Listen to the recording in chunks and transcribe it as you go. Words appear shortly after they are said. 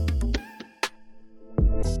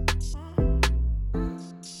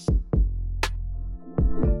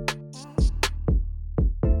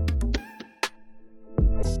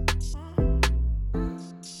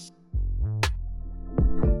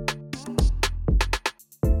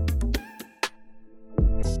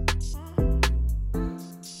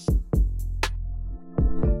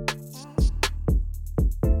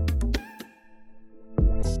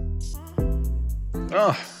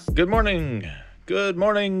Good morning. Good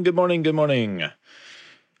morning. Good morning. Good morning.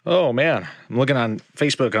 Oh, man. I'm looking on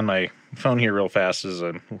Facebook on my phone here real fast as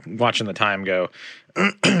I'm watching the time go.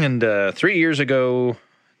 And 3 years ago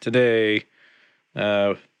today,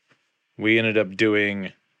 we ended up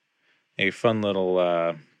doing a fun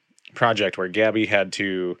little project where Gabby had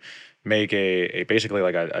to make a basically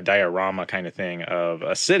like a diorama kind of thing of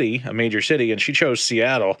a city, a major city, and she chose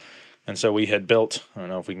Seattle. And so we had built, I don't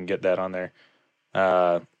know if we can get that on there,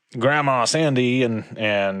 Grandma Sandy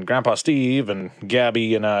and Grandpa Steve and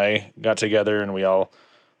Gabby and I got together and we all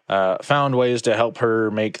found ways to help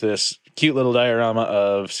her make this cute little diorama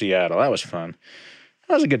of Seattle. That was fun.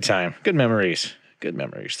 That was a good time. Good memories. Good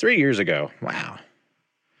memories. 3 years ago. Wow.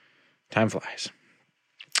 Time flies.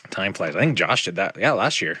 Time flies. I think Josh did that. Yeah,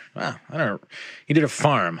 last year. Wow. I don't know. He did a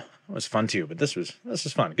farm. It was fun too, but this was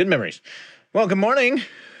fun. Good memories. Well, good morning.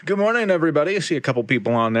 Good morning, everybody. I see a couple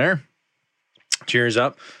people on there. Cheers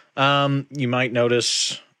up. You might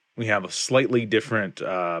notice we have a slightly different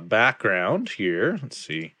background here. Let's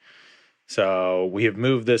see. So we have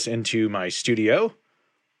moved this into my studio,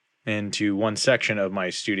 into one section of my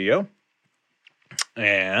studio.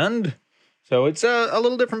 And so it's a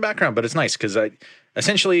little different background, but it's nice because I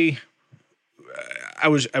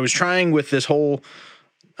was trying with this whole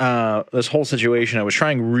situation. I was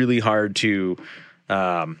trying really hard to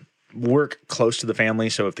work close to the family.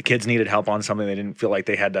 So if the kids needed help on something, they didn't feel like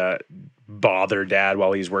they had to bother dad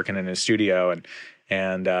while he's working in his studio.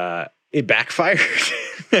 And it backfired.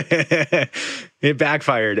 It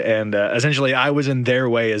backfired. And essentially I was in their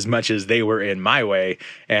way as much as they were in my way.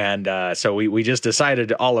 And so we just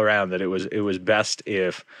decided all around that it was best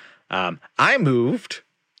if I moved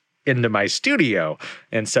into my studio.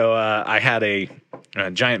 And so I had a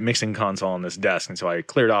giant mixing console on this desk. And so I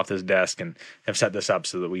cleared off this desk and have set this up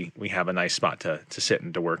so that we have a nice spot to sit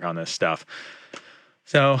and to work on this stuff.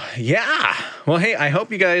 So, yeah. Well, hey, I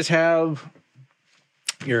hope you guys have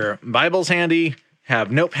your Bibles handy, have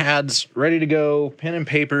notepads ready to go, pen and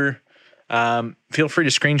paper. Feel free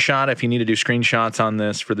to screenshot if you need to do screenshots on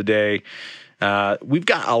this for the day. We've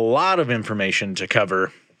got a lot of information to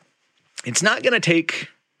cover. It's not going to take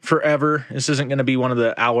forever. This isn't going to be one of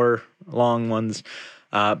the hour-long ones,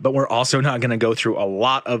 but we're also not going to go through a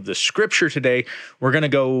lot of the scripture today. We're going to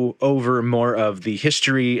go over more of the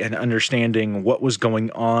history and understanding what was going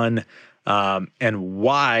on and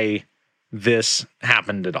why this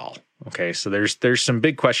happened at all. Okay, so there's some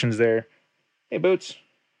big questions there. Hey, Boots.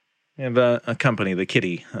 We have a company, the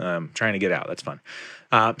kitty, trying to get out. That's fun.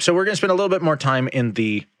 So we're going to spend a little bit more time in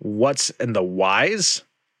the what's and the whys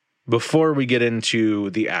before we get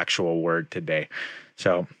into the actual word today.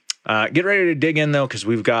 So get ready to dig in, though, because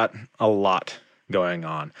we've got a lot going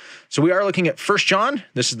on. So we are looking at 1 John.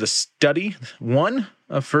 This is the study 1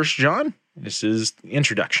 of 1 John. This is the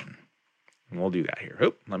introduction. And we'll do that here.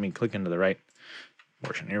 Oh, let me click into the right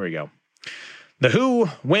portion. Here we go. The who,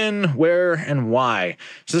 when, where, and why.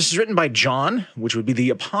 So this is written by John, which would be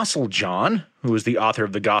the Apostle John, who is the author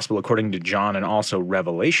of the Gospel according to John and also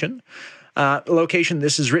Revelation. Location,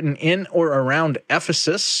 this is written in or around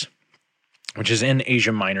Ephesus, which is in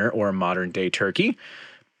Asia Minor or modern-day Turkey,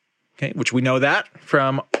 okay, which we know that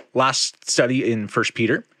from last study in 1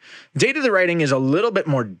 Peter. Date of the writing is a little bit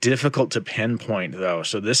more difficult to pinpoint, though,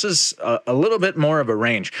 so this is a little bit more of a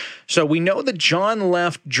range. So we know that John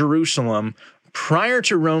left Jerusalem prior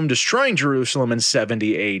to Rome destroying Jerusalem in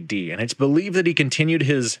 70 AD, and it's believed that he continued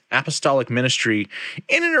his apostolic ministry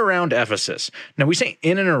in and around Ephesus. Now, we say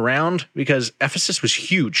in and around because Ephesus was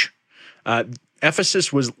huge.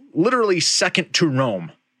 Ephesus was literally second to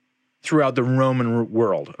Rome throughout the Roman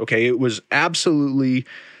world, okay? It was absolutely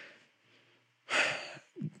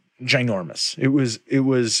ginormous. It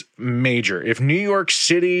was major. If New York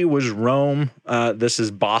City was Rome, this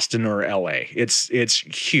is Boston or LA. It's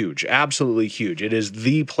huge, absolutely huge. It is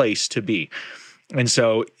the place to be. And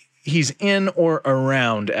so he's in or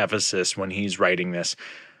around Ephesus when he's writing this.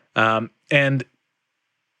 And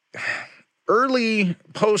early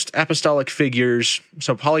post-apostolic figures,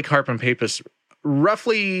 so Polycarp and Pappus,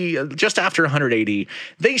 roughly just after 100 AD,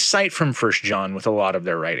 they cite from 1 John with a lot of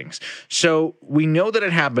their writings. So we know that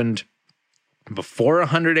it happened before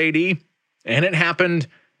 100 AD, and it happened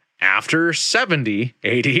after 70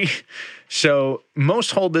 AD. So most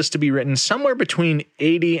hold this to be written somewhere between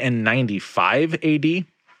 80 and 95 AD.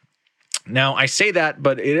 Now, I say that,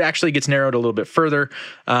 but it actually gets narrowed a little bit further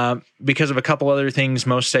because of a couple other things.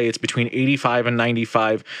 Most say it's between 85 and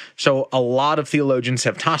 95. So a lot of theologians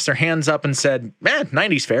have tossed their hands up and said,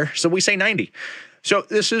 90's fair. So we say 90. So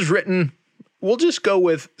this is written, we'll just go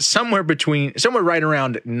with somewhere right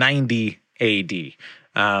around 90 AD.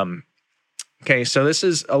 Okay, so this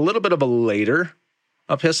is a little bit of a later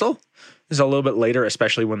epistle. This is a little bit later,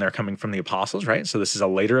 especially when they're coming from the apostles, right? So this is a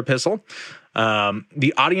later epistle.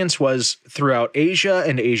 The audience was throughout Asia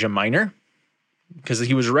and Asia Minor, because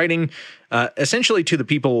he was writing essentially to the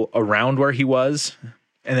people around where he was.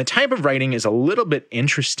 And the type of writing is a little bit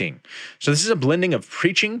interesting. So this is a blending of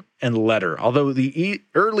preaching and letter, although the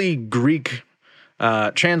early Greek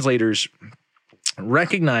translators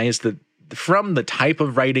recognized that from the type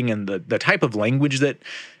of writing and the type of language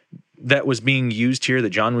that was being used here, that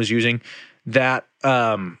John was using, that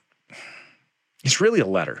it's really a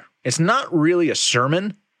letter. It's not really a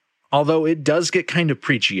sermon, although it does get kind of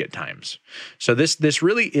preachy at times. So this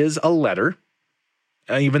really is a letter,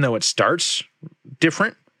 even though it starts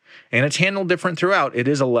different and it's handled different throughout. It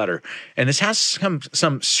is a letter, and this has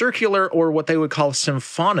some circular, or what they would call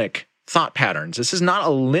symphonic, thought patterns. This is not a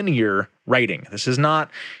linear writing. This is not,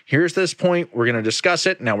 here's this point, we're going to discuss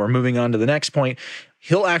it, now we're moving on to the next point.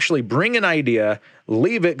 He'll actually bring an idea,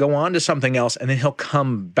 leave it, go on to something else, and then he'll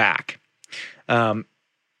come back. It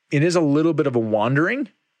is a little bit of a wandering,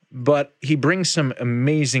 but he brings some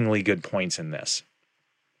amazingly good points in this.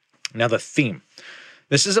 Now, the theme.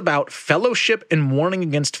 This is about fellowship and warning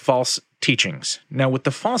against false teachings. Now, with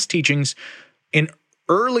the false teachings in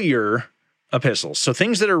earlier epistles, so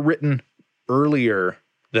things that are written earlier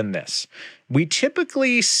than this, we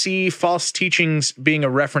typically see false teachings being a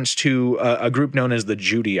reference to a group known as the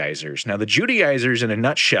Judaizers. Now, the Judaizers, in a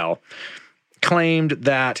nutshell, claimed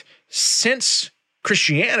that since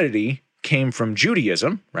Christianity came from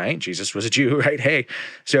Judaism, right? Jesus was a Jew, right? Hey,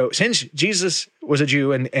 so since Jesus was a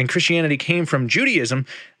Jew and Christianity came from Judaism,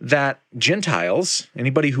 that Gentiles,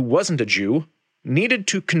 anybody who wasn't a Jew, needed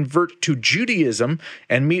to convert to Judaism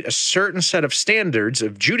and meet a certain set of standards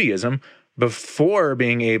of Judaism before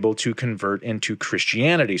being able to convert into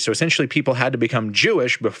Christianity. So essentially, people had to become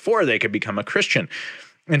Jewish before they could become a Christian.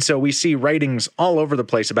 And so we see writings all over the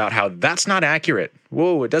place about how that's not accurate.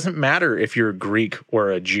 Whoa, it doesn't matter if you're Greek or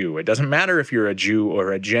a Jew. It doesn't matter if you're a Jew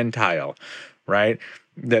or a Gentile, right?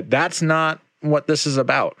 That's not what this is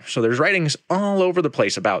about. So there's writings all over the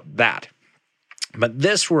place about that. But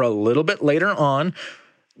this, we're a little bit later on.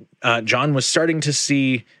 John was starting to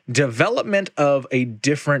see development of a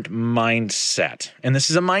different mindset. And this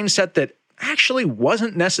is a mindset that actually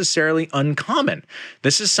wasn't necessarily uncommon.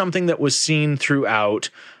 This is something that was seen throughout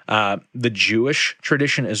the Jewish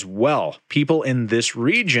tradition as well. People in this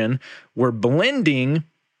region were blending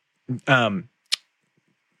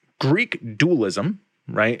Greek dualism,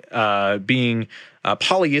 right, being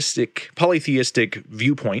polytheistic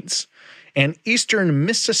viewpoints, and Eastern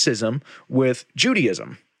mysticism with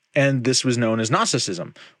Judaism. And this was known as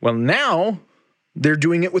Gnosticism. Well, now they're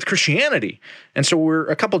doing it with Christianity. And so we're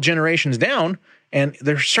a couple generations down, and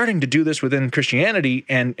they're starting to do this within Christianity.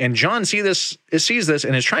 And John sees this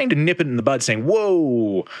and is trying to nip it in the bud, saying,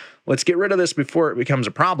 whoa, let's get rid of this before it becomes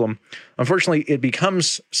a problem. Unfortunately, it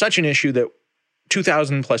becomes such an issue that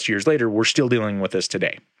 2,000 plus years later, we're still dealing with this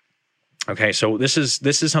today. Okay, so this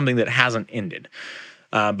is something that hasn't ended.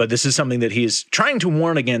 But this is something that he's trying to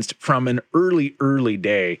warn against from an early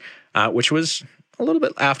day, which was a little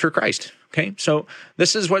bit after Christ. Okay, so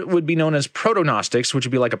this is what would be known as proto-Gnostics, which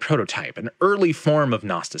would be like a prototype, an early form of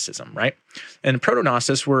Gnosticism, right? And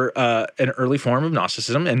proto-Gnostics were an early form of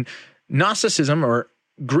Gnosticism, and Gnosticism, or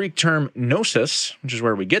Greek term gnosis, which is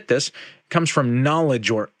where we get this, comes from knowledge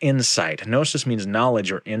or insight. Gnosis means knowledge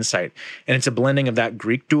or insight, and it's a blending of that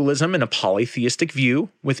Greek dualism and a polytheistic view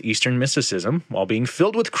with Eastern mysticism, while being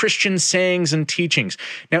filled with Christian sayings and teachings.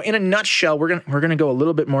 Now, in a nutshell, we're gonna go a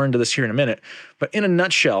little bit more into this here in a minute, but in a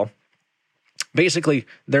nutshell, basically,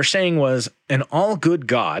 their saying was an all-good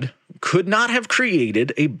God could not have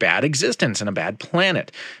created a bad existence and a bad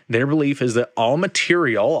planet. Their belief is that all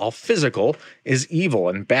material, all physical, is evil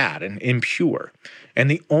and bad and impure,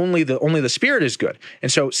 and only the spirit is good. And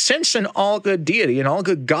so, since an all-good deity, an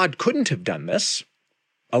all-good God couldn't have done this,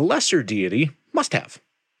 a lesser deity must have.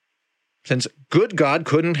 Since good God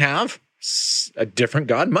couldn't have, a different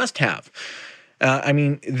God must have.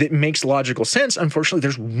 It makes logical sense. Unfortunately,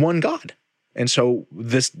 there's one God. And so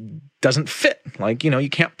this doesn't fit. You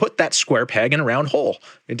can't put that square peg in a round hole.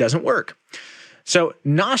 It doesn't work. So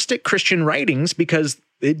Gnostic Christian writings, because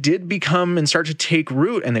it did become and start to take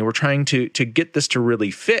root, and they were trying to get this to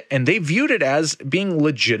really fit, and they viewed it as being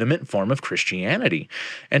legitimate form of Christianity.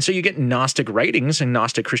 And so you get Gnostic writings and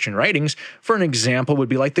Gnostic Christian writings. For an example, would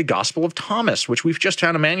be like the Gospel of Thomas, which we've just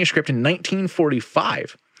found a manuscript in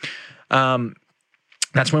 1945.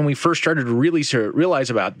 That's when we first started to really realize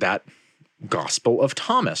about that Gospel of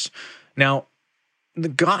Thomas. Now,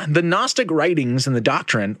 the Gnostic writings and the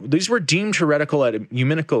doctrine, these were deemed heretical at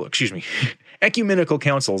ecumenical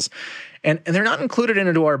councils, and they're not included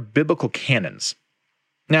into our biblical canons.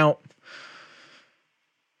 Now,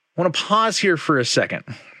 I want to pause here for a second.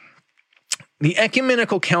 The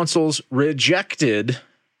ecumenical councils rejected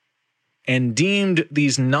and deemed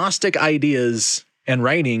these Gnostic ideas and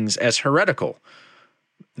writings as heretical.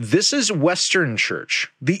 This is Western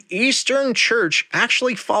Church. The Eastern Church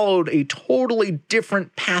actually followed a totally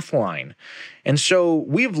different path line. And so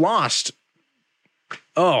we've lost,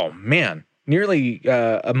 nearly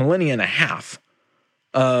a millennia and a half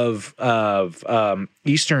of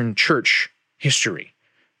Eastern Church history.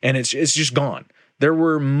 And it's just gone. There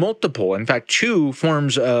were multiple, in fact, 2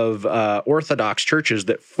 forms of Orthodox churches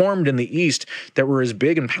that formed in the East that were as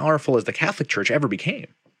big and powerful as the Catholic Church ever became,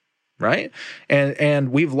 right?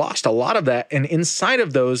 And we've lost a lot of that. And inside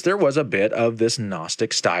of those, there was a bit of this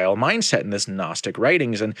Gnostic style mindset and this Gnostic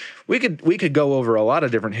writings. And we could go over a lot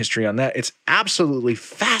of different history on that. It's absolutely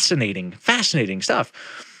fascinating stuff.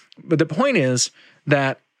 But the point is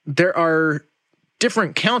that there are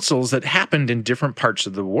different councils that happened in different parts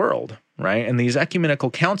of the world, right? And these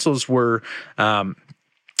ecumenical councils were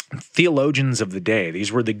theologians of the day.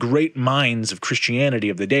 These were the great minds of Christianity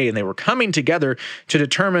of the day, and they were coming together to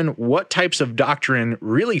determine what types of doctrine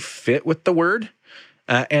really fit with the word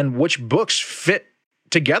and which books fit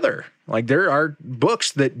together. Like there are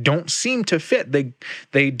books that don't seem to fit.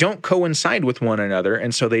 They don't coincide with one another,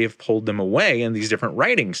 and so they have pulled them away in these different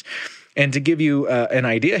writings. And to give you an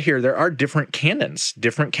idea here, there are different canons.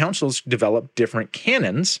 Different councils develop different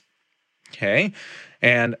canons, okay?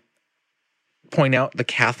 And point out the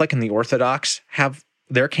Catholic and the Orthodox have,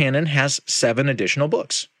 their canon has 7 additional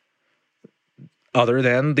books other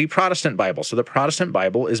than the Protestant Bible. So the Protestant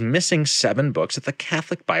Bible is missing 7 books that the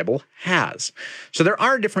Catholic Bible has. So there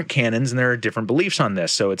are different canons and there are different beliefs on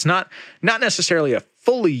this. So it's not necessarily a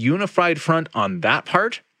fully unified front on that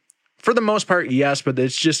part. For the most part, yes, but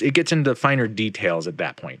it gets into finer details at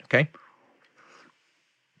that point, okay?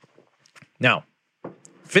 Now,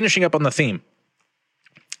 finishing up on the theme.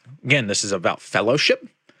 Again, this is about fellowship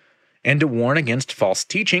and to warn against false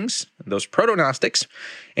teachings, those proto-Gnostics.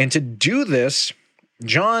 And to do this,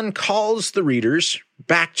 John calls the readers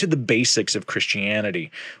back to the basics of Christianity.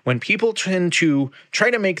 When people tend to try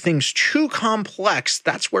to make things too complex,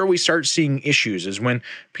 that's where we start seeing issues, is when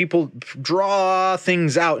people draw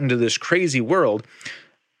things out into this crazy world.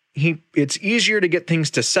 It's easier to get things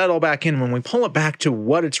to settle back in when we pull it back to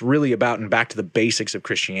what it's really about and back to the basics of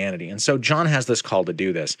Christianity. And so John has this call to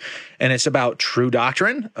do this. And it's about true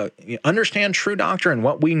doctrine, understand true doctrine,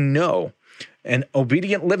 what we know, and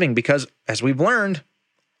obedient living, because as we've learned,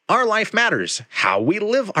 our life matters. How we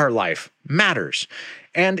live our life matters.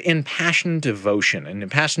 And impassioned devotion,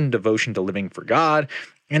 to living for God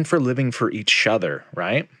and for living for each other,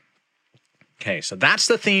 right? Okay, so that's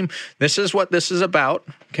the theme. This is what this is about,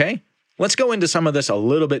 okay? Let's go into some of this a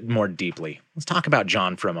little bit more deeply. Let's talk about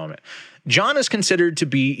John for a moment. John is considered to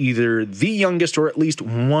be either the youngest or at least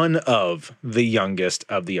one of the youngest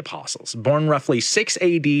of the apostles. Born roughly 6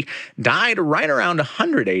 AD, died right around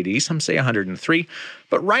 100 AD, some say 103,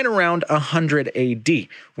 but right around 100 AD,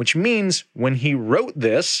 which means when he wrote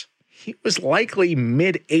this, he was likely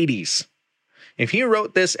mid-80s. If he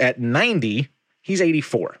wrote this at 90, he's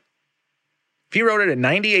 84. If he wrote it at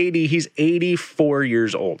 90 AD, he's 84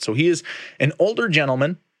 years old. So he is an older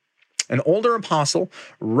gentleman, an older apostle,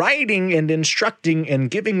 writing and instructing and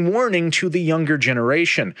giving warning to the younger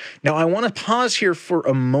generation. Now, I want to pause here for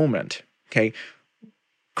a moment, okay?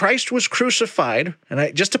 Christ was crucified,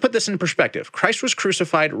 and just to put this in perspective, Christ was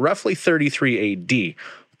crucified roughly 33 AD.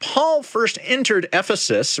 Paul first entered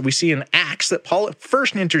Ephesus. We see in Acts that Paul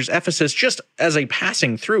first enters Ephesus just as a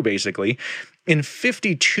passing through, basically, in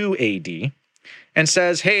 52 AD. And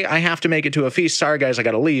says, hey, I have to make it to a feast. Sorry, guys, I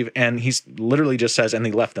got to leave. And he literally just says, and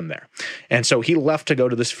he left them there. And so he left to go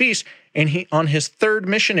to this feast. And he, on his 3rd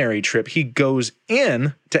missionary trip, he goes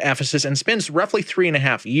in to Ephesus and spends roughly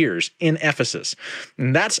 3.5 years in Ephesus.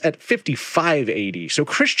 And that's at 55 AD. So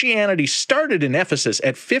Christianity started in Ephesus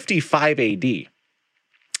at 55 AD.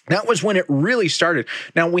 That was when it really started.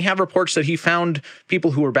 Now, we have reports that he found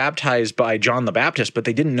people who were baptized by John the Baptist, but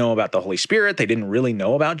they didn't know about the Holy Spirit. They didn't really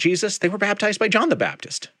know about Jesus. They were baptized by John the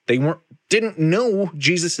Baptist. They didn't know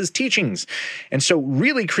Jesus's teachings. And so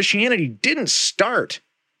really Christianity didn't start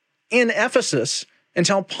in Ephesus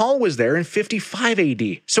until Paul was there in 55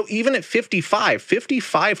 AD. So even at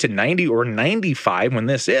 55 to 90 or 95 when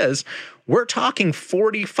this is, we're talking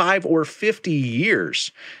 45 or 50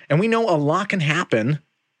 years. And we know a lot can happen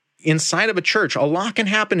inside of a church, a lot can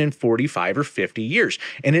happen in 45 or 50 years.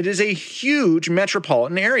 And it is a huge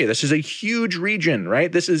metropolitan area. This is a huge region,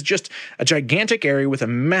 right? This is just a gigantic area with a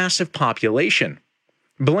massive population,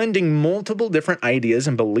 blending multiple different ideas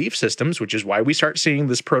and belief systems, which is why we start seeing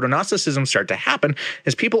this proto-Gnosticism start to happen,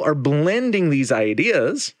 as people are blending these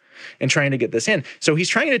ideas and trying to get this in. So he's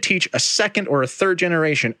trying to teach a second or a third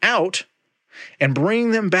generation out and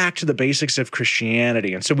bring them back to the basics of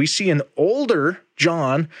Christianity. And so we see an older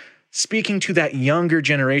John speaking to that younger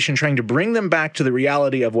generation, trying to bring them back to the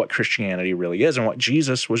reality of what Christianity really is and what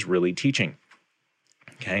Jesus was really teaching.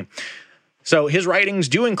 Okay. So his writings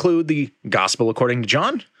do include the Gospel according to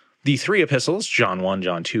John, the 3 epistles, John 1,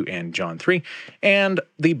 John 2, and John 3, and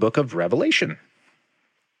the book of Revelation.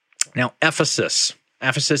 Now, Ephesus.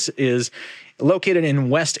 Ephesus is located in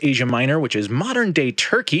West Asia Minor, which is modern-day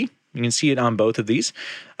Turkey. You can see it on both of these.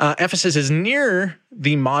 Ephesus is near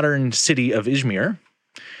the modern city of Izmir,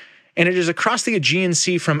 and it is across the Aegean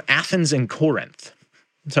Sea from Athens and Corinth.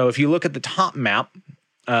 So if you look at the top map,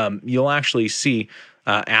 you'll actually see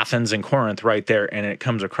Athens and Corinth right there, and it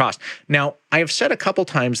comes across. Now, I have said a couple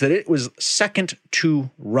times that it was second to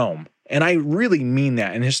Rome, and I really mean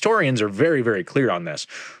that, and historians are very, very clear on this.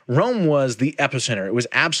 Rome was the epicenter. It was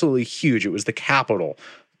absolutely huge. It was the capital.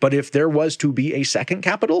 But if there was to be a second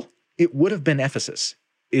capital, it would have been Ephesus.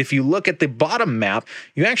 If you look at the bottom map,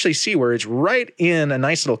 you actually see where it's right in a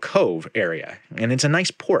nice little cove area, and it's a nice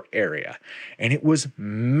port area, and it was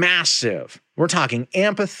massive. We're talking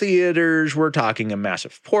amphitheaters, we're talking a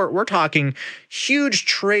massive port, we're talking huge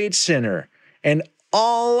trade center, and a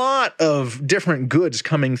lot of different goods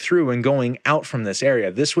coming through and going out from this area.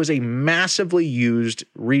 This was a massively used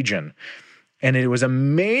region, and it was a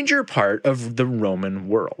major part of the Roman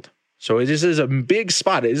world. So this is a big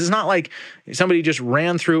spot. It is not like somebody just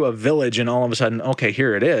ran through a village and all of a sudden, okay,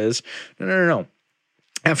 here it is. No.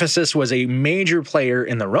 Ephesus was a major player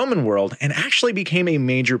in the Roman world and actually became a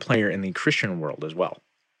major player in the Christian world as well.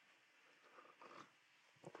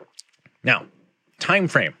 Now, time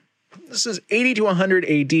frame. This is 80 to 100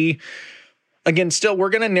 AD. Again, still, we're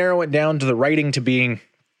going to narrow it down to the writing to being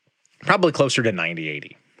probably closer to 90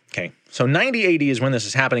 AD. Okay, so 90 AD is when this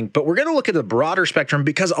is happening, but we're going to look at the broader spectrum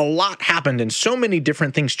because a lot happened and so many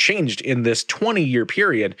different things changed in this 20-year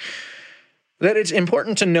period that it's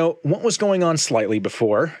important to note what was going on slightly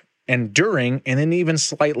before and during and then even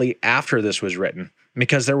slightly after this was written,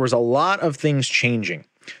 because there was a lot of things changing.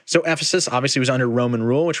 So Ephesus obviously was under Roman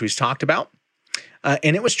rule, which we've talked about.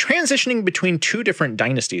 And it was transitioning between 2 different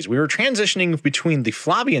dynasties. We were transitioning between the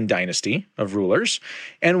Flavian dynasty of rulers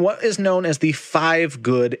and what is known as the 5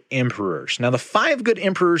 good emperors. Now, the 5 good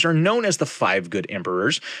emperors are known as the 5 good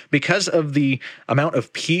emperors because of the amount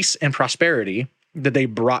of peace and prosperity that they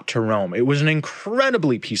brought to Rome. It was an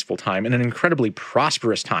incredibly peaceful time and an incredibly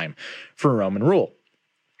prosperous time for Roman rule.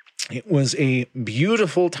 It was a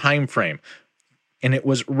beautiful time frame, and it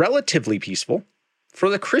was relatively peaceful for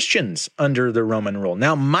the Christians under the Roman rule.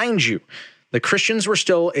 Now, mind you, the Christians were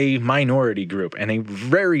still a minority group and a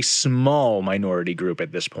very small minority group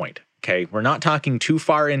at this point. Okay, we're not talking too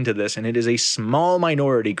far into this, and it is a small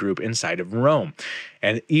minority group inside of Rome.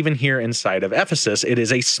 And even here inside of Ephesus, it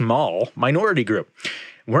is a small minority group.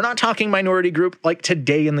 We're not talking minority group like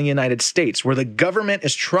today in the United States, where the government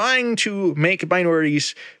is trying to make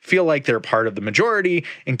minorities feel like they're part of the majority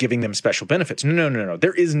and giving them special benefits. No.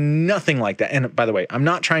 There is nothing like that. And by the way, I'm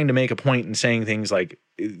not trying to make a point in saying things like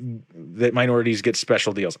that minorities get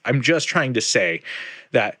special deals. I'm just trying to say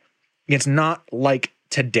that it's not like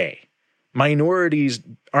today. Minorities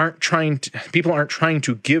people aren't trying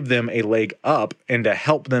to give them a leg up and to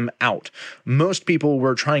help them out. Most people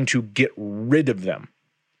were trying to get rid of them.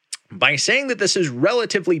 By saying that this is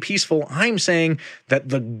relatively peaceful, I'm saying that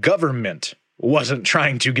the government wasn't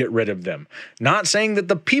trying to get rid of them. Not saying that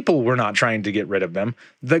the people were not trying to get rid of them.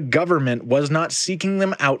 The government was not seeking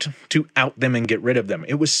them out to out them and get rid of them.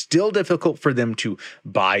 It was still difficult for them to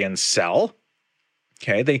buy and sell.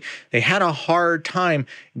 Okay, they had a hard time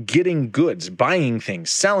getting goods, buying things,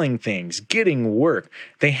 selling things, getting work.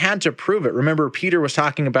 They had to prove it. Remember, Peter was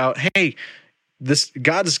talking about, hey,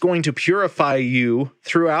 God is going to purify you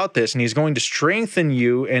throughout this, and he's going to strengthen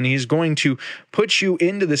you, and he's going to put you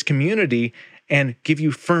into this community and give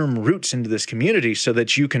you firm roots into this community so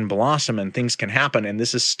that you can blossom and things can happen. And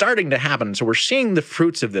this is starting to happen. So we're seeing the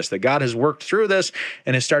fruits of this, that God has worked through this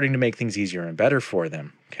and is starting to make things easier and better for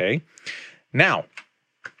them. Okay. Now,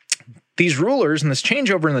 these rulers and this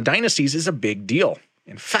changeover in the dynasties is a big deal.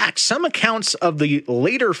 In fact, some accounts of the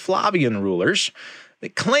later Flavian rulers, they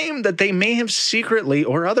claim that they may have secretly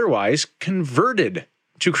or otherwise converted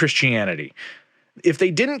to Christianity. If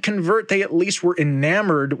they didn't convert, they at least were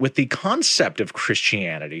enamored with the concept of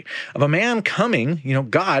Christianity, of a man coming,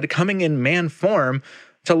 God coming in man form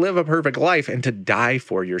to live a perfect life and to die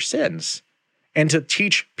for your sins and to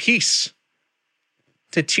teach peace,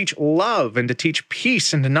 to teach love and to teach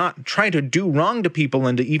peace and to not try to do wrong to people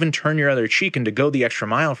and to even turn your other cheek and to go the extra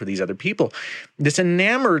mile for these other people. This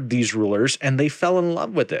enamored these rulers and they fell in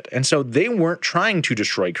love with it. And so they weren't trying to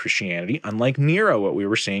destroy Christianity, unlike Nero, what we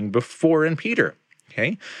were seeing before in Peter.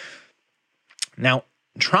 Okay. Now,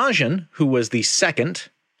 Trajan, who was the second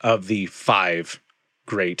of the five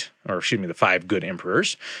good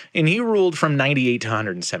emperors, and he ruled from 98 to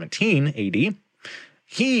 117 AD,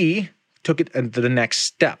 he took it to the next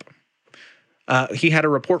step. He had a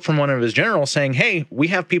report from one of his generals saying, hey, we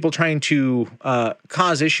have people trying to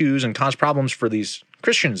cause issues and cause problems for these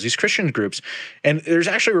Christian groups. And there's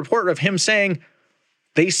actually a report of him saying,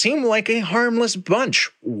 they seem like a harmless bunch.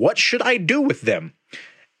 What should I do with them?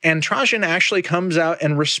 And Trajan actually comes out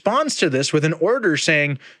and responds to this with an order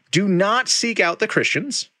saying, do not seek out the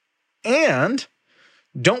Christians and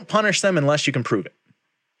don't punish them unless you can prove it.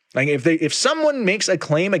 Like if someone makes a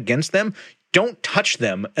claim against them, don't touch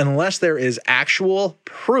them unless there is actual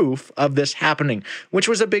proof of this happening, which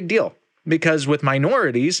was a big deal because with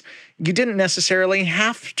minorities, you didn't necessarily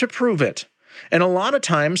have to prove it. And a lot of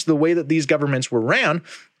times the way that these governments were ran,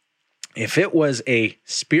 if it was a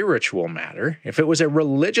spiritual matter, if it was a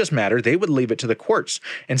religious matter, they would leave it to the courts.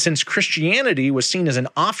 And since Christianity was seen as an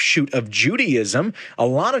offshoot of Judaism, a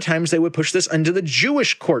lot of times they would push this into the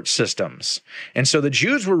Jewish court systems. And so the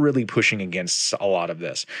Jews were really pushing against a lot of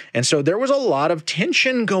this. And so there was a lot of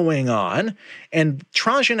tension going on. And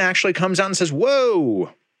Trajan actually comes out and says,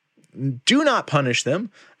 whoa, do not punish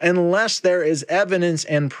them unless there is evidence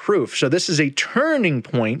and proof. So this is a turning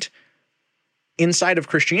point inside of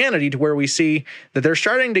Christianity to where we see that they're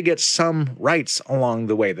starting to get some rights along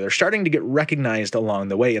the way. They're starting to get recognized along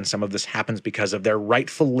the way, and some of this happens because of their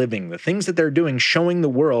rightful living, the things that they're doing, showing the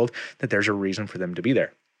world that there's a reason for them to be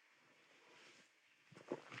there.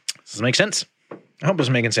 Does this make sense? I hope it's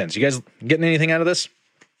making sense. You guys getting anything out of this?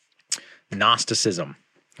 Gnosticism.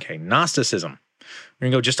 Okay, Gnosticism. We're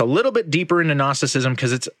going to go just a little bit deeper into Gnosticism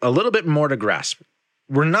because it's a little bit more to grasp.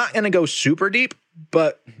 We're not going to go super deep,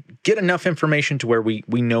 but get enough information to where we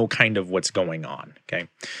know kind of what's going on, okay?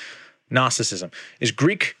 Gnosticism is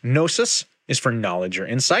Greek gnosis, is for knowledge or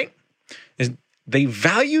insight. They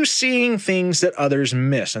value seeing things that others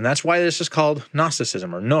miss, and that's why this is called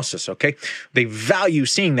Gnosticism or gnosis, okay? They value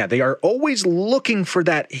seeing that. They are always looking for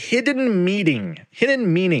that hidden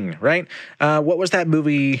meaning, right? What was that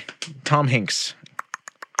movie, Tom Hanks?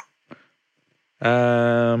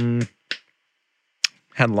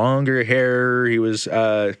 Had longer hair. He was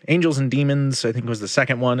Angels and Demons, I think was the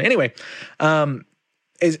second one. Anyway,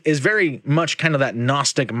 is very much kind of that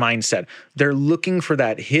Gnostic mindset. They're looking for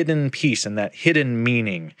that hidden piece and that hidden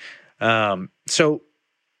meaning. So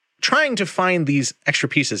trying to find these extra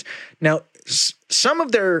pieces. Now, some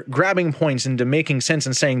of their grabbing points into making sense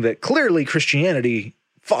and saying that clearly Christianity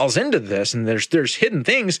falls into this and there's hidden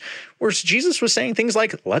things, where Jesus was saying things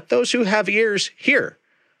like, let those who have ears hear.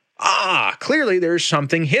 Clearly there's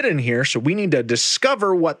something hidden here, so we need to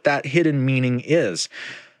discover what that hidden meaning is.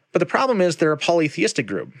 But the problem is they're a polytheistic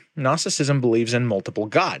group. Gnosticism believes in multiple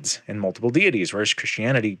gods and multiple deities, whereas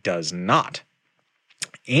Christianity does not.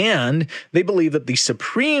 And they believe that the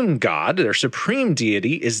supreme God, their supreme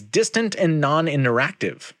deity, is distant and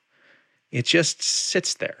non-interactive. It just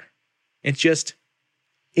sits there. It just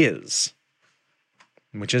is.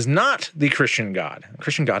 Which is not the Christian God. The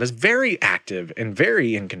Christian God is very active and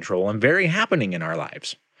very in control and very happening in our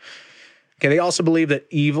lives. Okay, they also believe that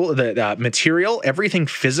evil, that material, everything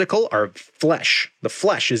physical are flesh. The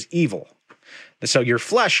flesh is evil. So your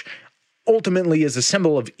flesh ultimately is a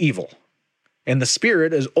symbol of evil. And the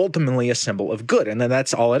spirit is ultimately a symbol of good. And then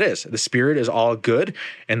that's all it is. The spirit is all good,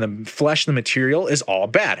 and the flesh, the material, is all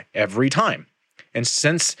bad every time. And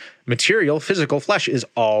since material, physical flesh is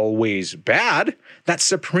always bad, that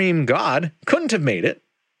supreme God couldn't have made it.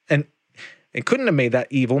 And it couldn't have made that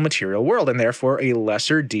evil material world. And therefore, a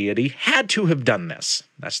lesser deity had to have done this.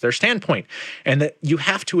 That's their standpoint. And that you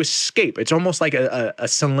have to escape. It's almost like a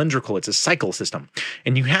cylindrical, it's a cycle system.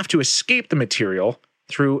 And you have to escape the material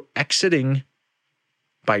through exiting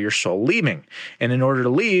by your soul leaving. And in order to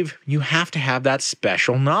leave, you have to have that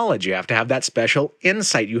special knowledge. You have to have that special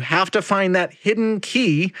insight. You have to find that hidden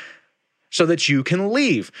key so that you can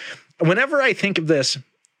leave. Whenever I think of this,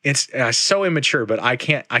 it's so immature, but I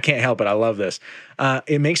can't help it. I love this.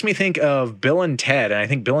 It makes me think of Bill and Ted, and I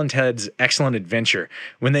think Bill and Ted's Excellent Adventure.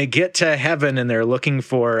 When they get to heaven and they're looking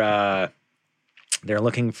for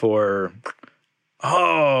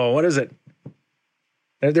Oh, what is it?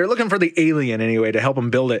 They're looking for the alien anyway to help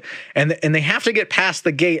them build it. And they have to get past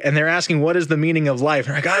the gate, and they're asking, what is the meaning of life?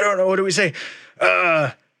 And they're like, I don't know. What do we say?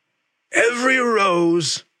 Every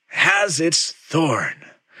rose has its thorn.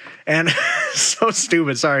 And so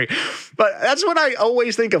stupid, sorry. But that's what I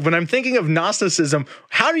always think of when I'm thinking of Gnosticism.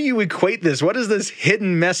 How do you equate this? What is this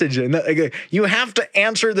hidden message? And you have to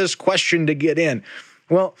answer this question to get in.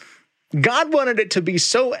 Well, God wanted it to be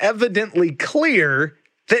so evidently clear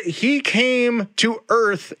that he came to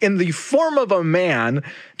earth in the form of a man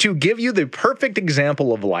to give you the perfect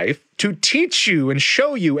example of life, to teach you and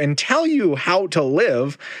show you and tell you how to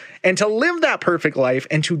live, and to live that perfect life,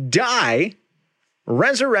 and to die,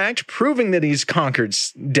 resurrect, proving that he's conquered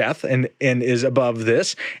death and is above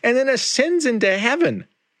this, and then ascends into heaven.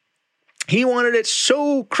 He wanted it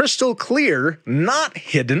so crystal clear, not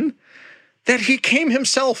hidden, that he came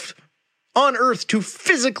himself on earth to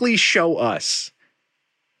physically show us.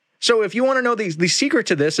 So if you want to know the secret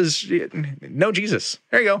to this is know Jesus.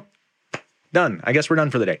 There you go. Done. I guess we're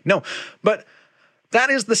done for the day. No, but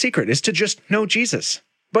that is the secret, is to just know Jesus.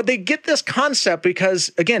 But they get this concept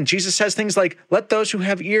because, again, Jesus says things like, let those who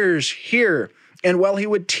have ears hear. And while he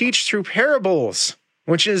would teach through parables,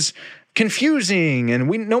 which is confusing and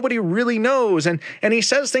nobody really knows. And he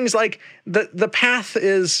says things like the path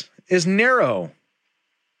is narrow,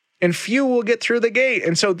 and few will get through the gate.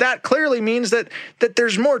 And so that clearly means that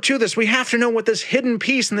there's more to this. We have to know what this hidden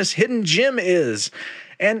piece and this hidden gem is.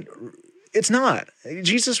 And it's not.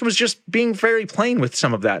 Jesus was just being very plain with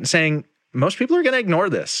some of that and saying, most people are going to ignore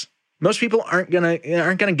this. Most people aren't going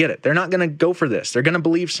to get it. They're not going to go for this. They're going to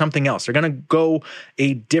believe something else. They're going to go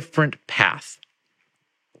a different path.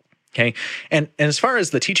 Okay? And as far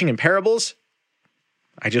as the teaching in parables,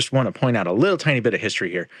 I just want to point out a little tiny bit of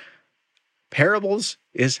history here. Parables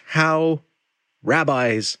is how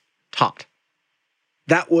rabbis taught.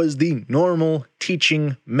 That was the normal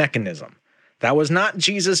teaching mechanism. That was not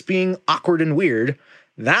Jesus being awkward and weird.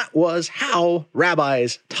 That was how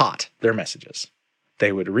rabbis taught their messages.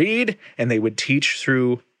 They would read and they would teach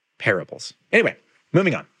through parables. Anyway,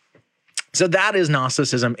 moving on. So that is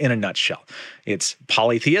Gnosticism in a nutshell. It's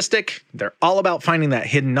polytheistic. They're all about finding that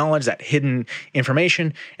hidden knowledge, that hidden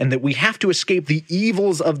information, and that we have to escape the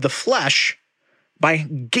evils of the flesh by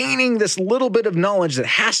gaining this little bit of knowledge that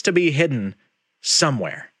has to be hidden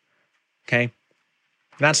somewhere. Okay?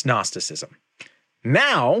 That's Gnosticism.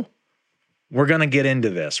 Now, we're going to get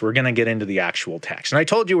into this. We're going to get into the actual text. And I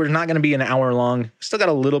told you we're not going to be an hour long. Still got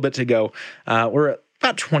a little bit to go. We're at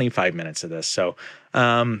about 25 minutes of this. So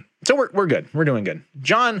we're good. We're doing good.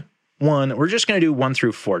 John 1, we're just going to do 1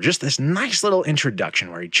 through 4. Just this nice little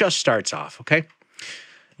introduction where he just starts off, okay?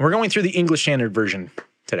 We're going through the English Standard Version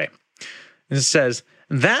today. It says,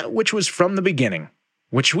 that which was from the beginning,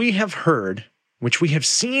 which we have heard, which we have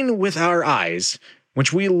seen with our eyes,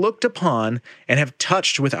 which we looked upon and have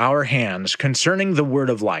touched with our hands concerning the word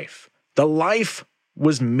of life. The life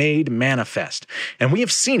was made manifest, and we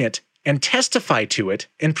have seen it and testify to it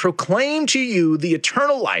and proclaim to you the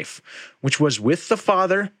eternal life, which was with the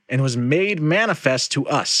Father and was made manifest to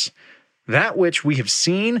us. That which we have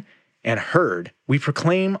seen and heard, we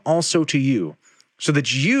proclaim also to you, so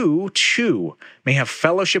that you, too, may have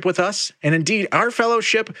fellowship with us. And indeed, our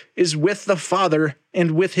fellowship is with the Father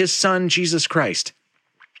and with his Son, Jesus Christ.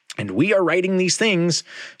 And we are writing these things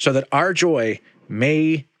so that our joy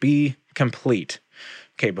may be complete.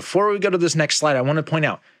 Okay, before we go to this next slide, I want to point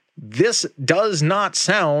out, this does not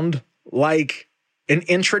sound like an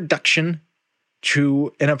introduction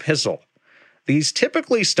to an epistle. These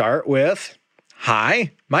typically start with,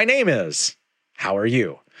 hi, my name is, how are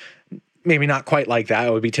you? Maybe not quite like that.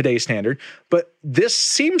 It would be today's standard. But this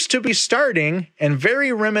seems to be starting and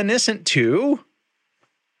very reminiscent to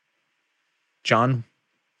John,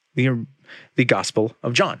 the Gospel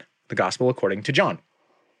of John, the Gospel according to John,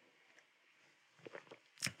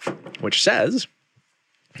 which says,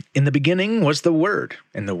 in the beginning was the Word,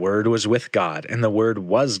 and the Word was with God, and the Word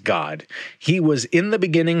was God. He was in the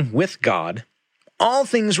beginning with God. All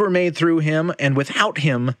things were made through him, and without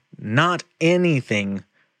him, not anything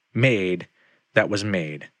made that was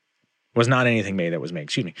made. Was not anything made that was made,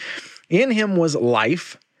 excuse me. In him was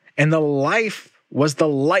life, and the life was the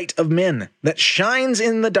light of men that shines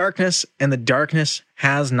in the darkness, and the darkness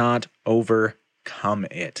has not overcome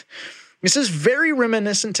it. This is very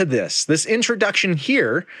reminiscent to this. This introduction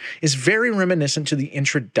here is very reminiscent to the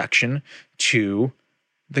introduction to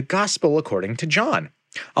the Gospel according to John.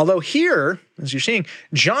 Although here, as you're seeing,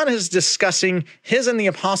 John is discussing his and the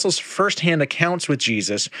apostles' firsthand accounts with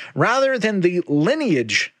Jesus rather than the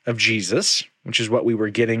lineage of Jesus, which is what we were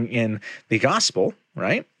getting in the gospel,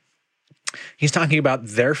 right? He's talking about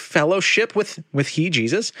their fellowship with he,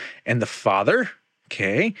 Jesus, and the Father,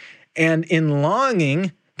 okay? And in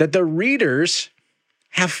longing that the readers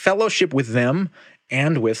have fellowship with them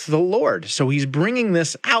and with the Lord. So he's bringing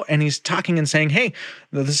this out and he's talking and saying, hey,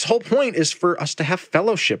 this whole point is for us to have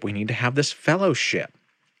fellowship. We need to have this fellowship.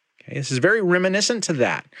 Okay, this is very reminiscent to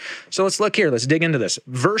that. So let's look here. Let's dig into this.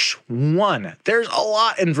 Verse 1. There's a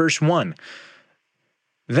lot in verse 1.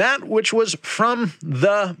 That which was from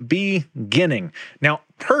the beginning. Now,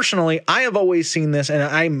 personally, I have always seen this, and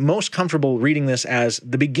I'm most comfortable reading this as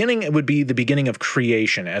the beginning. It would be the beginning of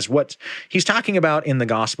creation, as what he's talking about in the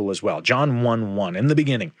gospel as well. John 1:1, in the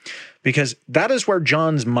beginning. Because that is where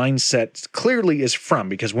John's mindset clearly is from.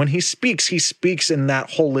 Because when he speaks in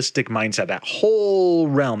that holistic mindset, that whole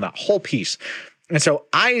realm, that whole piece. And so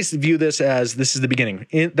I view this as this is the beginning,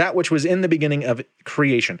 that which was in the beginning of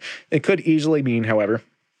creation. It could easily mean, however,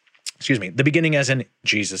 the beginning as in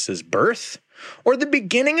Jesus's birth or the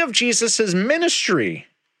beginning of Jesus's ministry,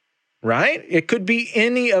 right? It could be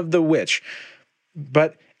any of the which,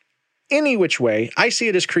 but any which way, I see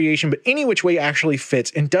it as creation, but any which way actually fits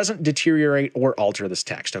and doesn't deteriorate or alter this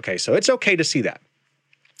text. Okay, so it's okay to see that.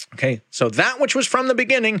 Okay, so that which was from the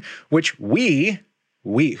beginning, which we,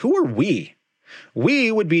 who are we?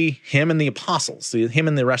 We would be him and the apostles, him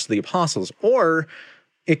and the rest of the apostles, or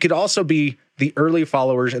it could also be the early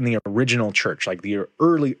followers in the original church, like the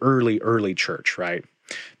early church, right?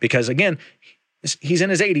 Because again, he's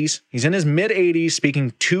in his 80s, he's in his mid 80s,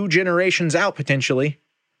 speaking 2 generations out potentially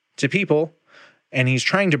to people, and he's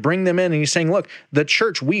trying to bring them in, and he's saying, look, the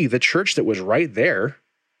church that was right there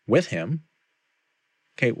with him,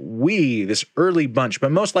 okay, this early bunch,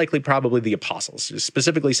 but most likely probably the apostles,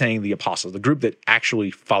 specifically saying the apostles, the group that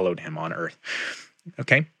actually followed him on earth,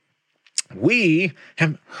 okay? We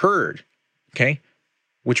have heard, okay,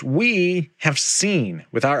 which we have seen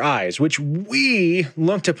with our eyes, which we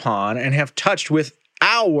looked upon and have touched with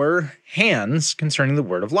our hands concerning the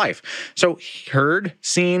word of life. So heard,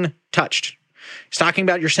 seen, touched. He's talking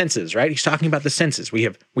about your senses, right? He's talking about the senses.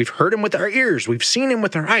 We've heard him with our ears. We've seen him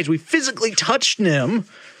with our eyes. We've physically touched him.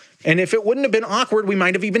 And if it wouldn't have been awkward, we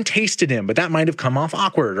might have even tasted him, but that might have come off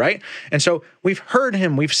awkward, right? And so we've heard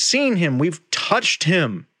him, we've seen him, we've touched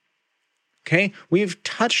him. Okay, we've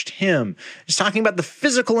touched him. He's talking about the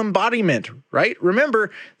physical embodiment, right? Remember,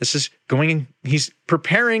 he's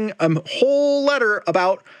preparing a whole letter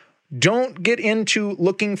about don't get into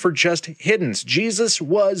looking for just hiddens. Jesus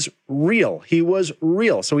was real. He was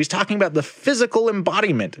real. So he's talking about the physical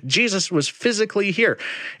embodiment. Jesus was physically here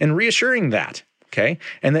and reassuring that. Okay,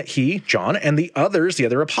 and that he, John, and the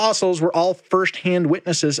other apostles were all firsthand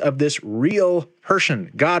witnesses of this real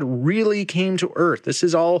person. God really came to earth. This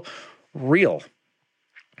is all real.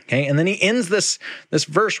 Okay, and then he ends this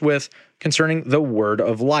verse with concerning the word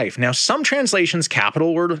of life. Now, some translations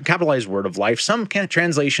capitalize word of life. Some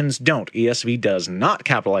translations don't. ESV does not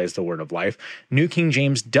capitalize the word of life. New King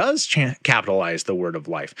James does capitalize the word of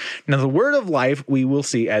life. Now, the word of life we will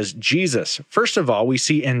see as Jesus. First of all, we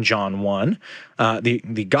see in John 1,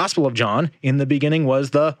 the Gospel of John, in the beginning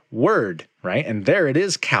was the Word, right? And there it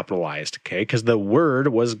is capitalized, okay? Because the Word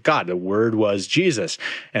was God. The Word was Jesus.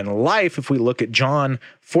 And life, if we look at John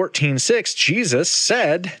 14:6, Jesus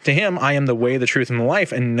said to him, I am the way, the truth, and the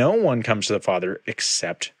life, and no one comes to the Father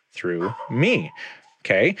except through me.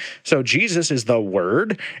 Okay, so Jesus is the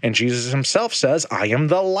Word, and Jesus himself says, I am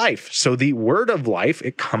the life. So the word of life,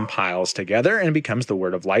 it compiles together and becomes the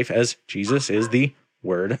word of life as Jesus is the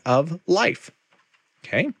word of life.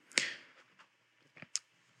 Okay.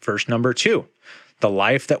 Verse number 2, the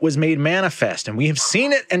life that was made manifest, and we have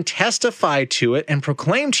seen it and testified to it and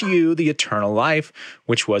proclaimed to you the eternal life,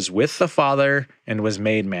 which was with the Father and was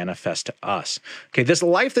made manifest to us. Okay, this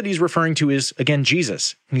life that he's referring to is, again,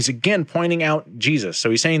 Jesus. He's again pointing out Jesus. So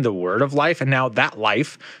he's saying the word of life, and now that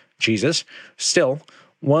life, Jesus, still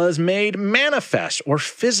was made manifest or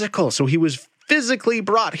physical. So he was physically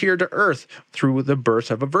brought here to earth through the birth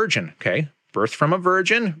of a virgin, okay? Birth from a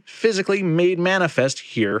virgin, physically made manifest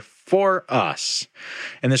here for us.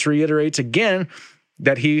 And this reiterates again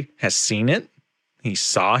that he has seen it, he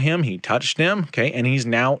saw him, he touched him, okay, and he's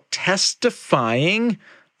now testifying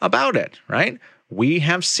about it, right? We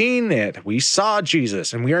have seen it, we saw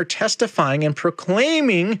Jesus, and we are testifying and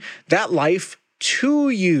proclaiming that life to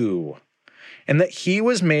you, and that he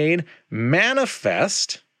was made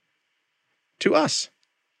manifest to us,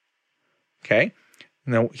 okay?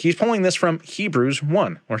 Now, he's pulling this from Hebrews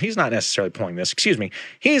 1, or he's not necessarily pulling this,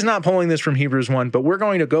 he's not pulling this from Hebrews 1, but we're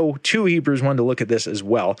going to go to Hebrews 1 to look at this as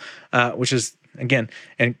well, which is, again,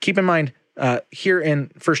 and keep in mind, here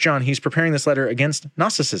in 1 John, he's preparing this letter against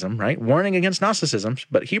Gnosticism, right? Warning against Gnosticism.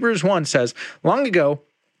 But Hebrews 1 says, long ago,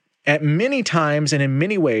 at many times and in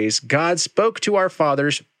many ways, God spoke to our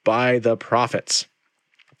fathers by the prophets.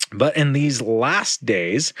 But in these last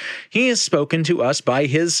days, he has spoken to us by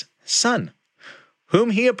his Son,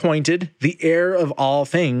 whom he appointed the heir of all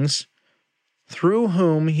things, through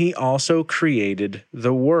whom he also created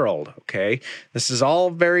the world. Okay, this is all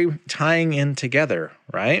very tying in together,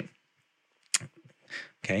 right?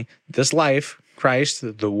 Okay, this life,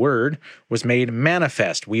 Christ, the Word, was made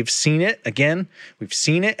manifest. We've seen it again. We've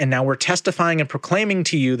seen it, and now we're testifying and proclaiming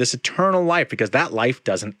to you this eternal life, because that life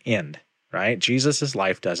doesn't end, right? Jesus'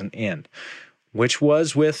 life doesn't end, which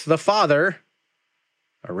was with the Father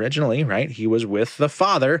originally, right? He was with the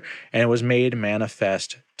Father, and it was made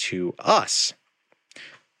manifest to us.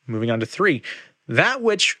 Moving on to 3, that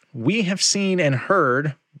which we have seen and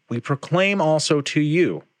heard, we proclaim also to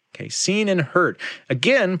you. Okay, seen and heard.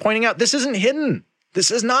 Again, pointing out this isn't hidden.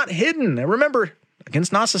 This is not hidden. And remember,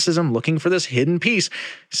 against Gnosticism, looking for this hidden piece,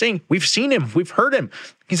 saying we've seen him, we've heard him.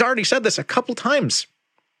 He's already said this a couple times.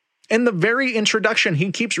 In the very introduction,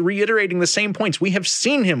 he keeps reiterating the same points. We have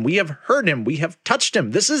seen him, we have heard him, we have touched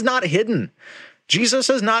him. This is not hidden. Jesus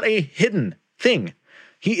is not a hidden thing.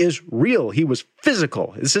 He is real. He was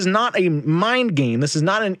physical. This is not a mind game. This is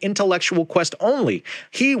not an intellectual quest only.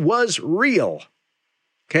 He was real.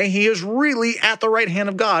 Okay, he is really at the right hand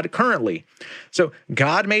of God currently. So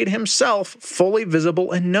God made himself fully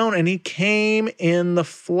visible and known, and he came in the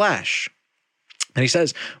flesh. And he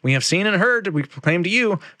says, we have seen and heard, we proclaim to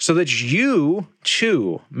you, so that you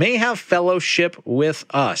too may have fellowship with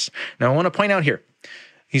us. Now I want to point out here,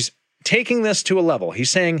 he's taking this to a level.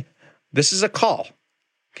 He's saying, this is a call,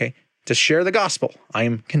 okay, to share the gospel. I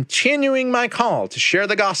am continuing my call to share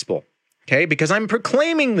the gospel, okay, because I'm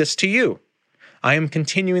proclaiming this to you. I am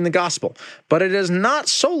continuing the gospel, but it is not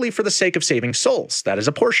solely for the sake of saving souls. That is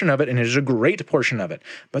a portion of it, and it is a great portion of it.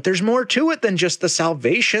 But there's more to it than just the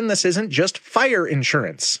salvation. This isn't just fire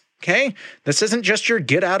insurance, okay? This isn't just your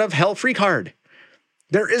get out of hell free card.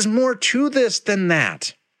 There is more to this than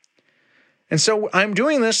that. And so I'm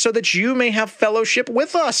doing this so that you may have fellowship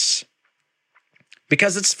with us,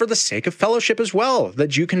 because it's for the sake of fellowship as well,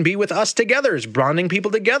 that you can be with us together, as bonding people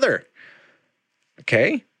together,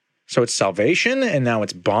 okay? So it's salvation, and now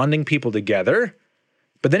it's bonding people together.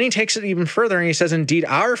 But then he takes it even further, and he says, indeed,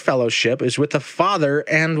 our fellowship is with the Father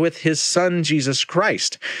and with his Son, Jesus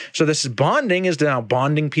Christ. So this bonding is now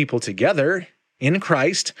bonding people together in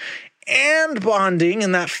Christ, and bonding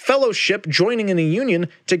in that fellowship, joining in a union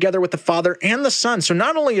together with the Father and the Son. So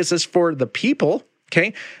not only is this for the people,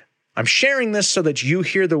 okay, I'm sharing this so that you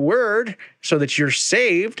hear the word, so that you're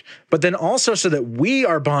saved, but then also so that we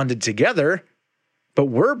are bonded together. But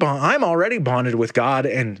I'm already bonded with God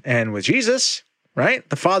and with Jesus, right?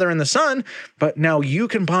 The Father and the Son. But now you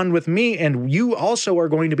can bond with me, and you also are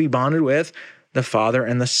going to be bonded with the Father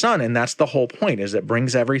and the Son. And that's the whole point, is it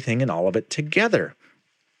brings everything and all of it together.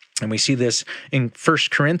 And we see this in 1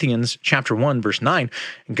 Corinthians chapter 1, verse 9.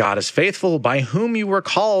 God is faithful, by whom you were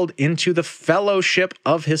called into the fellowship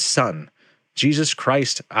of his Son, Jesus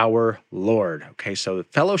Christ our Lord. Okay, so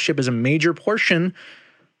fellowship is a major portion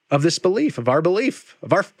of this belief, of our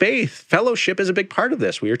faith. Fellowship is a big part of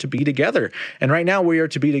this. We are to be together. And right now we are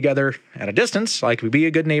to be together at a distance. Like, we be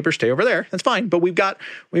a good neighbor, stay over there. That's fine. But we've got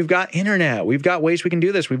internet. We've got ways we can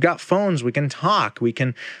do this. We've got phones. We can talk. We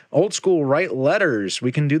can old school write letters.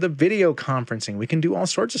 We can do the video conferencing. We can do all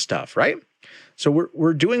sorts of stuff, right? So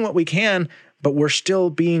we're doing what we can, but we're still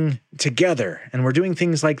being together. And we're doing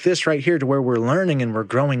things like this right here, to where we're learning and we're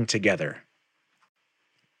growing together.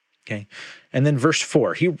 Okay. And then verse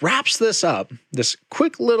 4, he wraps this up, this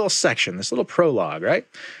quick little section, this little prologue, right?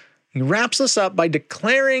 He wraps this up by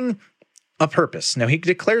declaring a purpose. Now, he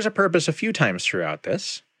declares a purpose a few times throughout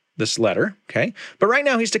this letter, okay? But right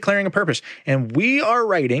now he's declaring a purpose. And we are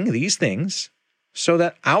writing these things so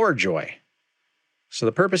that our joy, so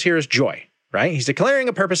the purpose here is joy, right? He's declaring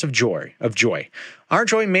a purpose of joy. Our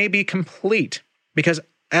joy may be complete, because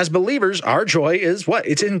as believers, our joy is what?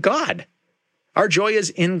 It's in God. Our joy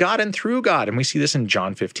is in God and through God. And we see this in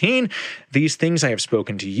John 15. These things I have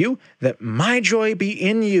spoken to you, that my joy be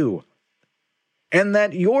in you, and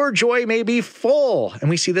that your joy may be full. And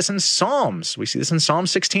we see this in Psalms. We see this in Psalm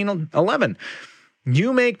 16:11.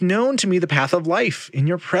 You make known to me the path of life. In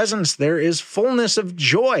your presence there is fullness of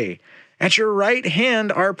joy. At your right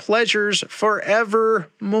hand are pleasures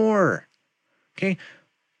forevermore. Okay?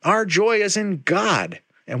 Our joy is in God.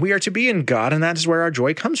 And we are to be in God, and that is where our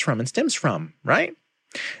joy comes from and stems from, right?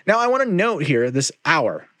 Now, I want to note here this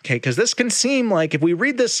hour, okay? Because this can seem like, if we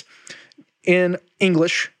read this in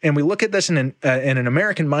English and we look at this in an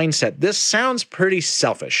American mindset, this sounds pretty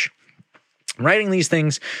selfish. I'm writing these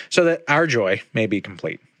things so that our joy may be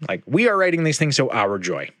complete. Like, we are writing these things so our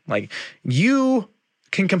joy, like, you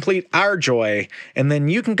can complete our joy, and then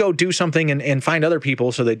you can go do something and find other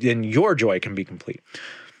people so that then your joy can be complete.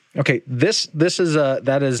 Okay,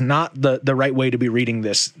 that is not the right way to be reading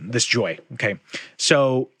this joy. Okay,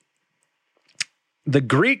 so the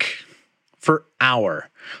Greek for our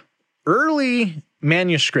early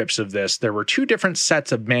manuscripts of this, there were two different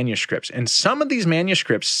sets of manuscripts, and some of these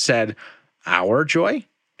manuscripts said our joy,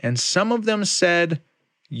 and some of them said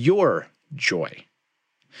your joy.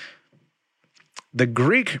 The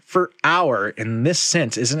Greek for our in this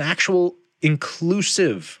sense is an actual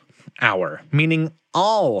inclusive our, meaning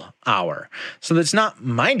all our. So that's not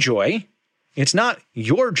my joy. It's not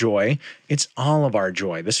your joy. It's all of our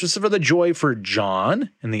joy. This was for the joy for John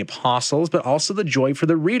and the apostles, but also the joy for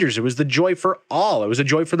the readers. It was the joy for all. It was a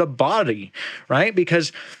joy for the body, right?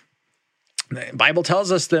 Because the Bible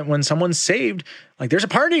tells us that when someone's saved, like, there's a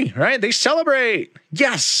party, right? They celebrate.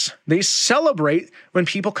 Yes, they celebrate when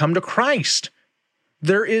people come to Christ.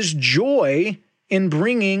 There is joy in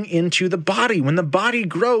bringing into the body. When the body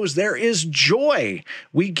grows, there is joy.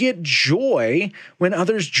 We get joy when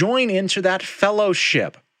others join into that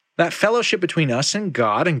fellowship between us and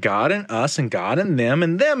God and us and God and them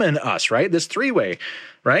and us, right? This three-way,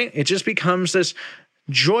 right? It just becomes this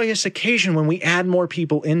joyous occasion when we add more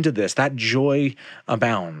people into this. That joy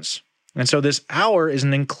abounds. And so this hour is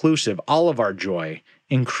an inclusive. All of our joy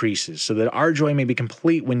increases so that our joy may be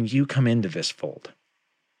complete when you come into this fold.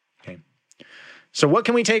 So what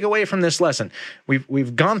can we take away from this lesson?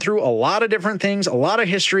 We've gone through a lot of different things, a lot of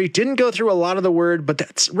history, didn't go through a lot of the word, but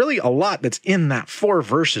that's really a lot that's in that 4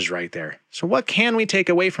 verses right there. So what can we take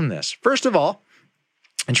away from this? First of all,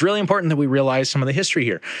 it's really important that we realize some of the history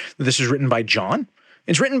here. This is written by John.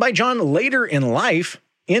 It's written by John later in life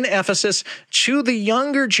in Ephesus to the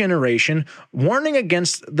younger generation, warning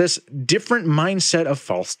against this different mindset of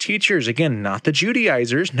false teachers. Again, not the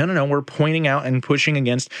Judaizers. No. We're pointing out and pushing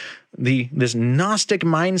against this Gnostic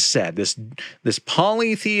mindset, this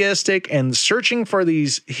polytheistic and searching for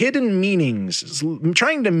these hidden meanings,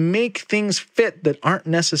 trying to make things fit that aren't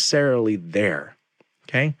necessarily there.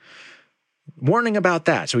 Okay? Warning about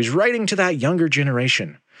that. So he's writing to that younger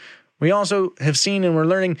generation. We also have seen and we're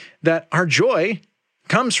learning that our joy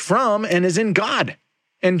comes from and is in God.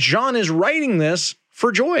 And John is writing this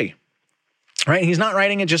for joy, right? He's not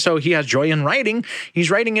writing it just so he has joy in writing.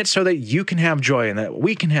 He's writing it so that you can have joy and that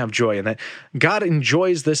we can have joy and that God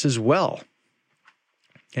enjoys this as well.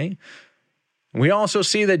 Okay. We also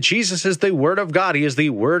see that Jesus is the Word of God. He is the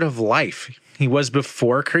Word of life. He was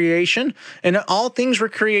before creation, and all things were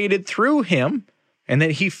created through him, and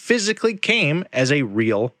that he physically came as a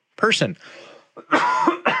real person.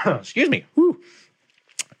 Excuse me. Woo.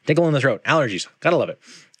 Tickle in the throat, allergies, gotta love it.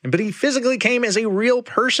 But he physically came as a real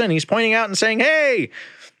person. He's pointing out and saying, hey,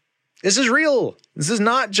 this is real. This is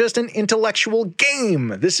not just an intellectual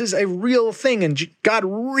game. This is a real thing. And God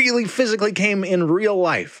really physically came in real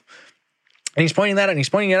life. And he's pointing that out, and he's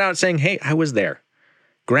pointing it out saying, hey, I was there.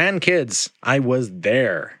 Grandkids, I was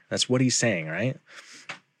there. That's what he's saying, right?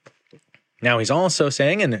 Now he's also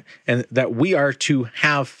saying and that we are to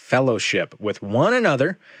have fellowship with one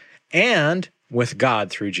another and with God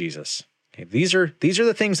through Jesus. Okay, these are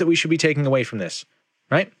the things that we should be taking away from this,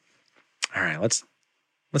 right? All right, let's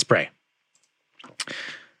pray.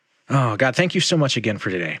 Oh, God, thank you so much again for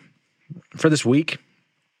today, for this week.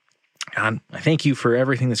 God, I thank you for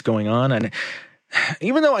everything that's going on. And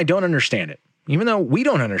even though I don't understand it, even though we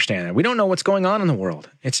don't understand it, we don't know what's going on in the world.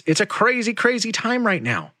 It's a crazy, crazy time right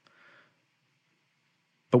now.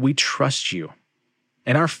 But we trust you,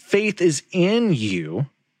 and our faith is in you.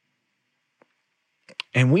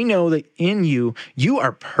 And we know that in you, you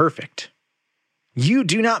are perfect. You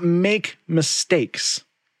do not make mistakes.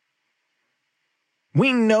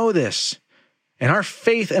 We know this. And our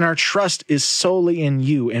faith and our trust is solely in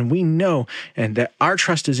you. And we know and that our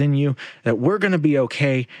trust is in you, that we're going to be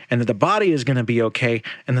okay, and that the body is going to be okay,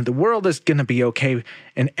 and that the world is going to be okay,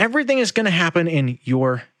 and everything is going to happen in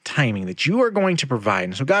your timing, that you are going to provide.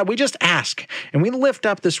 And so, God, we just ask, and we lift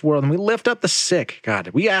up this world, and we lift up the sick, God.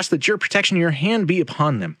 We ask that your protection, your hand be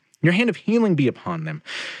upon them, your hand of healing be upon them,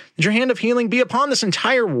 that your hand of healing be upon this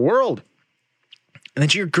entire world, and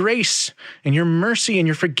that your grace and your mercy and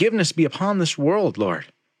your forgiveness be upon this world, Lord.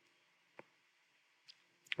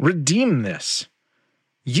 Redeem this.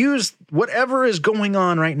 Use whatever is going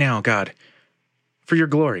on right now, God, for your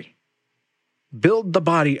glory. Build the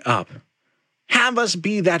body up. Have us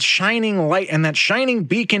be that shining light and that shining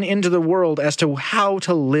beacon into the world as to how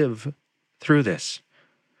to live through this.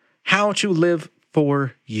 How to live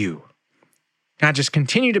for you. God, just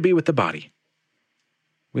continue to be with the body.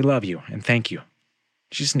 We love you and thank you. In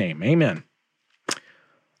Jesus' name, amen.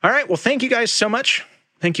 All right, well, thank you guys so much.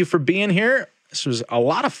 Thank you for being here. This was a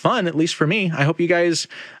lot of fun, at least for me. I hope you guys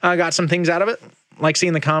got some things out of it. Like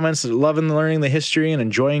seeing the comments, loving learning the history and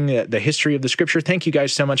enjoying the history of the scripture. Thank you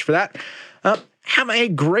guys so much for that. Have a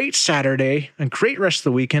great Saturday, a great rest of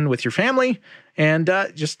the weekend with your family, and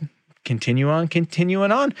just continuing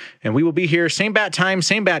on. And we will be here, same bat time,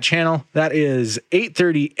 same bat channel. That is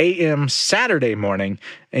 8:30 a.m. Saturday morning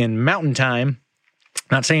in Mountain Time.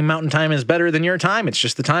 Not saying Mountain Time is better than your time. It's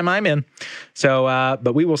just the time I'm in. So,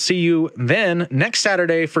 but we will see you then next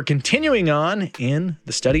Saturday for continuing on in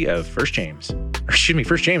the study of 1 James.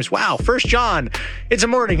 Wow, 1 John. It's a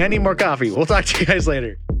morning. I need more coffee. We'll talk to you guys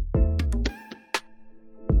later.